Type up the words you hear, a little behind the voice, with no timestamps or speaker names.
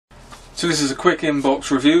So this is a quick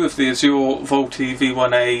in-box review of the Azur Vultee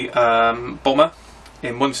V-1 bomber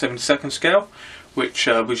in 1/72nd scale, which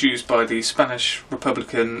was used by the Spanish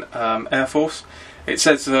Republican Air Force. It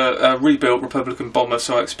says a rebuilt Republican bomber,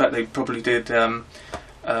 so I expect they probably did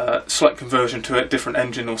slight conversion to it, different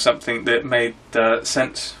engine or something that made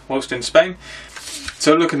sense whilst in Spain.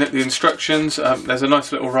 So looking at the instructions, there's a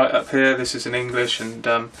nice little write-up here. This is in English, and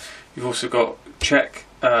you've also got Czech,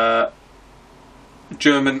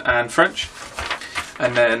 German and French,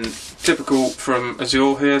 and then typical from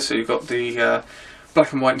Azur here, so you've got the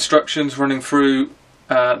black and white instructions running through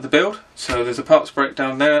the build. So there's a parts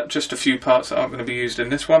breakdown there, just a few parts that aren't going to be used in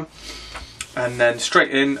this one, and then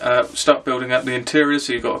straight in start building up the interior.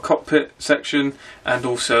 So you've got a cockpit section and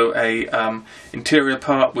also a interior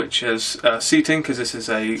part which is seating, because this is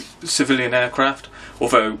a civilian aircraft,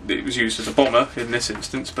 although it was used as a bomber in this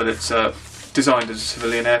instance, but it's designed as a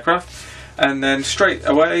civilian aircraft. And then straight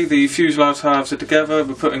away the fuselage halves are together.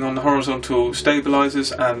 We're putting on the horizontal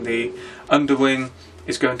stabilisers, and the underwing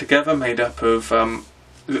is going together, made up of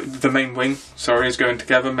the main wing, sorry, is going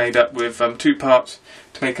together, made up with two parts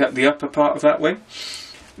to make up the upper part of that wing.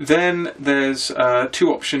 Then there's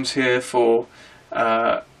two options here for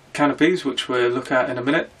canopies, which we'll look at in a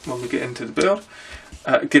minute when we get into the build,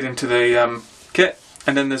 get into the kit.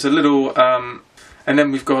 And then there's a little and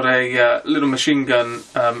then we've got a little machine gun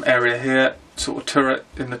area here, sort of turret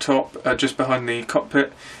in the top, just behind the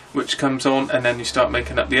cockpit, which comes on, and then you start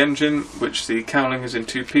making up the engine, which the cowling is in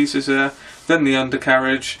two pieces there. Then the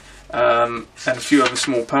undercarriage, and a few other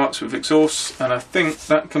small parts with exhausts, and I think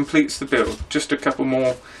that completes the build. Just a couple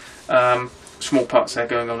more small parts there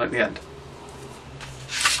going on at the end.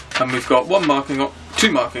 And we've got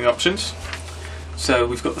two marking options. So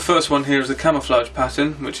we've got the first one here is a camouflage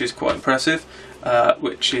pattern, which is quite impressive,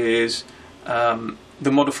 which is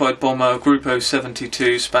the modified bomber Grupo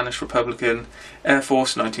 72 Spanish Republican Air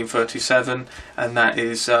Force 1937, and that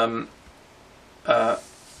is a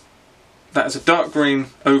dark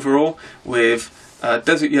green overall with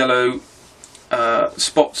desert yellow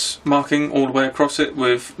spots marking all the way across it,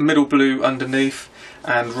 with middle blue underneath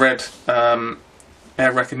and red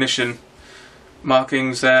air recognition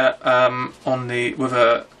markings there with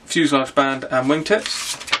a fuselage band and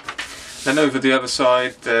wingtips. Then over the other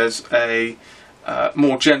side there's a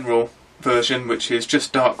more general version, which is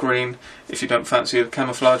just dark green if you don't fancy the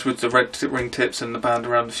camouflage, with the red wingtips and the band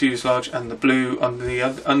around the fuselage and the blue on the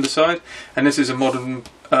underside. And this is a modern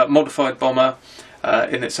modified bomber,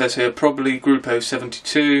 and it says here probably Grupo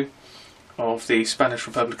 72 of the Spanish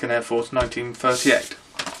Republican Air Force 1938.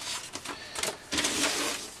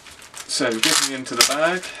 So getting into the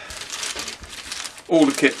bag, all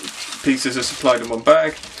the kit pieces are supplied in one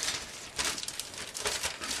bag.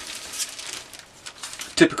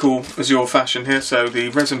 Typical Azur fashion here, so the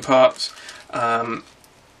resin parts and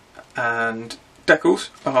decals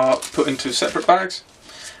are put into separate bags.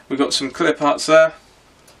 We've got some clear parts there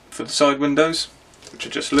for the side windows, which are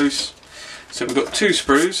just loose. So we've got two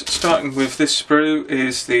sprues. Starting with this sprue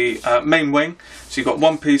is the main wing. So you've got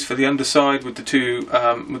one piece for the underside with the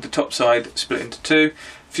with the top side split into two.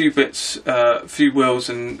 Few bits, few wheels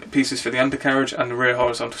and pieces for the undercarriage and the rear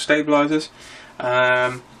horizontal stabilisers.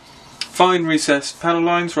 Fine recessed panel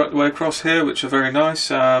lines right the way across here, which are very nice.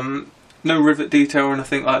 No rivet detail or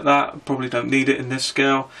anything like that. Probably don't need it in this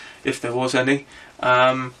scale, if there was any.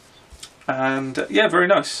 And yeah, very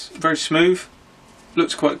nice, very smooth.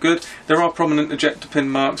 Looks quite good. There are prominent ejector pin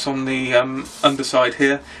marks on the underside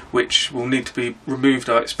here, which will need to be removed,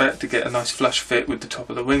 I expect, to get a nice flush fit with the top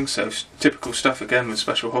of the wing. So typical stuff again with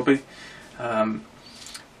Special Hobby.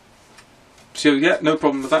 So yeah, no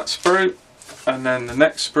problem with that sprue. And then the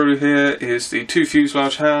next sprue here is the two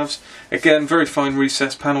fuselage halves. Again, very fine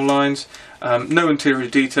recessed panel lines. No interior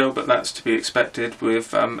detail, but that's to be expected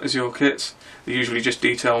with Azur kits. They usually just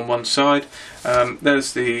detail on one side.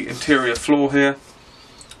 There's the interior floor here,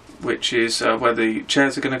 which is where the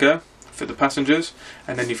chairs are going to go for the passengers.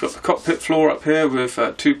 And then you've got the cockpit floor up here with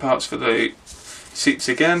two parts for the seats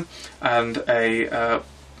again, and a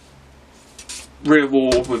rear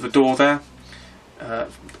wall with a door there.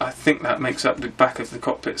 I think that makes up the back of the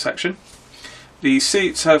cockpit section. The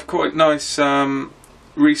seats have quite nice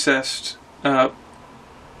recessed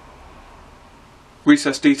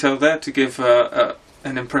detail there to give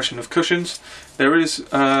an impression of cushions. There is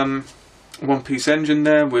one-piece engine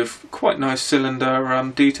there with quite nice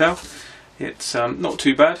cylinder detail. It's not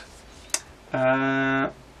too bad.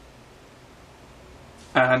 And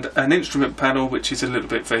an instrument panel, which is a little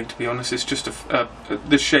bit vague, to be honest. It's just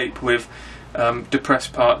the shape with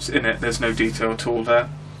depressed parts in it. There's no detail at all there.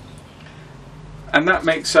 And that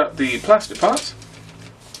makes up the plastic parts.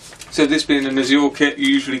 So this being an Azur kit, you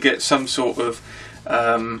usually get some sort of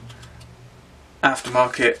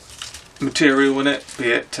aftermarket material in it,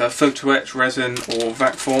 be it photo etch, resin or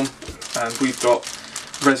Vac-form, and we've got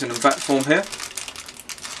resin and Vac-form here.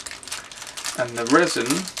 And the resin,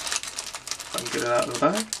 if I can get it out of the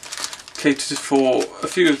bag, caters for a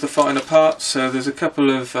few of the finer parts. So there's a couple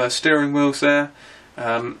of steering wheels there,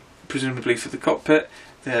 presumably for the cockpit.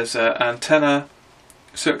 There's an antenna,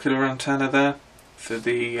 circular antenna there for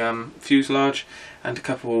the fuselage, and a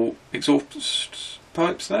couple exhaust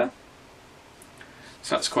pipes there.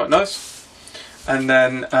 So that's quite nice. And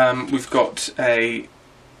then we've got a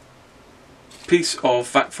piece of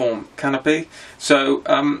Vac-form canopy. So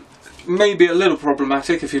maybe a little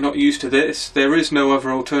problematic if you're not used to this. There is no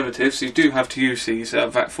other alternative, so you do have to use these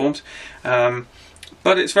Vac-forms.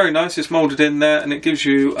 But it's very nice, it's moulded in there, and it gives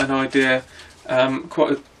you an idea,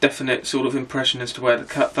 quite a definite sort of impression as to where to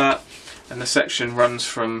cut that. And the section runs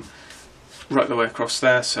from right the way across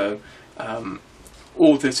there, so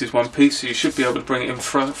all this is one piece, so you should be able to bring it in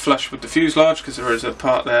flush with the fuselage, because there is a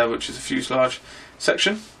part there which is a fuselage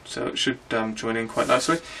section, so it should join in quite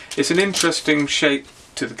nicely. It's an interesting shape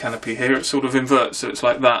to the canopy here. It sort of inverts, so it's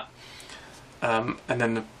like that, and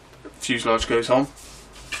then the fuselage goes on.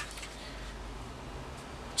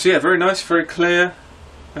 So yeah, very nice, very clear.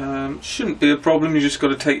 Shouldn't be a problem. You just got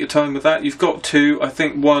to take your time with that. You've got two. I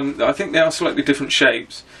think they are slightly different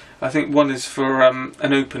shapes. I think one is for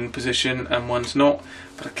an open position and one's not,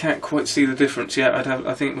 but I can't quite see the difference yet.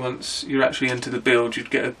 I think once you're actually into the build, you'd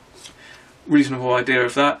get a reasonable idea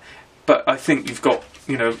of that. But I think you've got,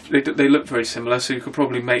 you know, they look very similar, so you could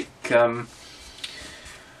probably make have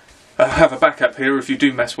a backup here. If you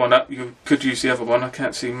do mess one up, you could use the other one. I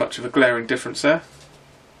can't see much of a glaring difference there,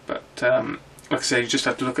 but like I say, you just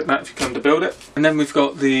have to look at that if you come to build it. And then we've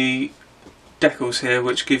got the decals here,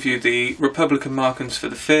 which give you the Republican markings for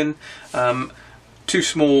the fin, two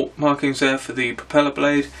small markings there for the propeller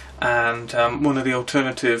blade, and one of the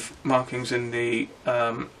alternative markings in the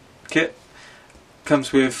kit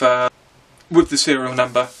comes with the serial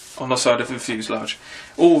number on the side of the fuselage.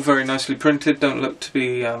 All very nicely printed, don't look to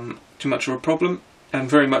be too much of a problem, and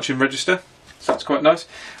very much in register, so that's quite nice.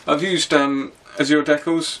 I've used Azur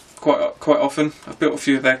decals quite often. I've built a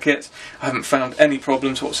few of their kits. I haven't found any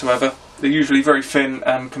problems whatsoever. They're usually very thin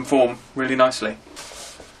and conform really nicely.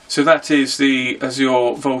 So that is the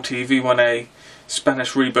Azur Vultee V-1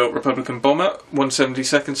 Spanish rebuilt Republican bomber,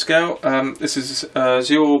 1/72 scale. This is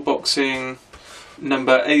Azur boxing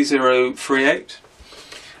number A038.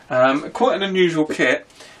 Quite an unusual kit.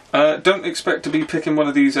 Don't expect to be picking one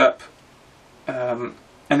of these up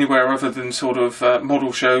anywhere other than sort of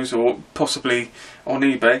model shows or possibly on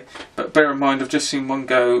eBay, but bear in mind I've just seen one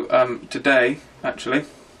go today actually,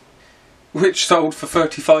 which sold for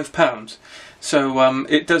 £35, so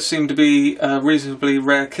it does seem to be a reasonably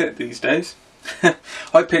rare kit these days.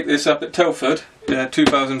 I picked this up at Telford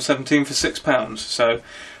 2017 for £6, so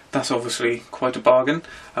that's obviously quite a bargain.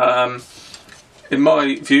 In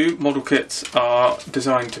my view, model kits are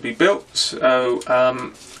designed to be built, so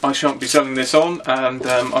I shan't be selling this on, and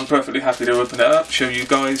I'm perfectly happy to open it up, show you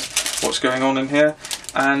guys what's going on in here,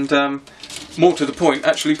 and more to the point,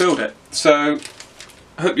 actually build it. So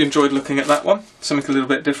I hope you enjoyed looking at that one, something a little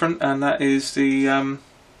bit different, and that is the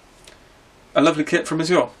a lovely kit from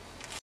Azur.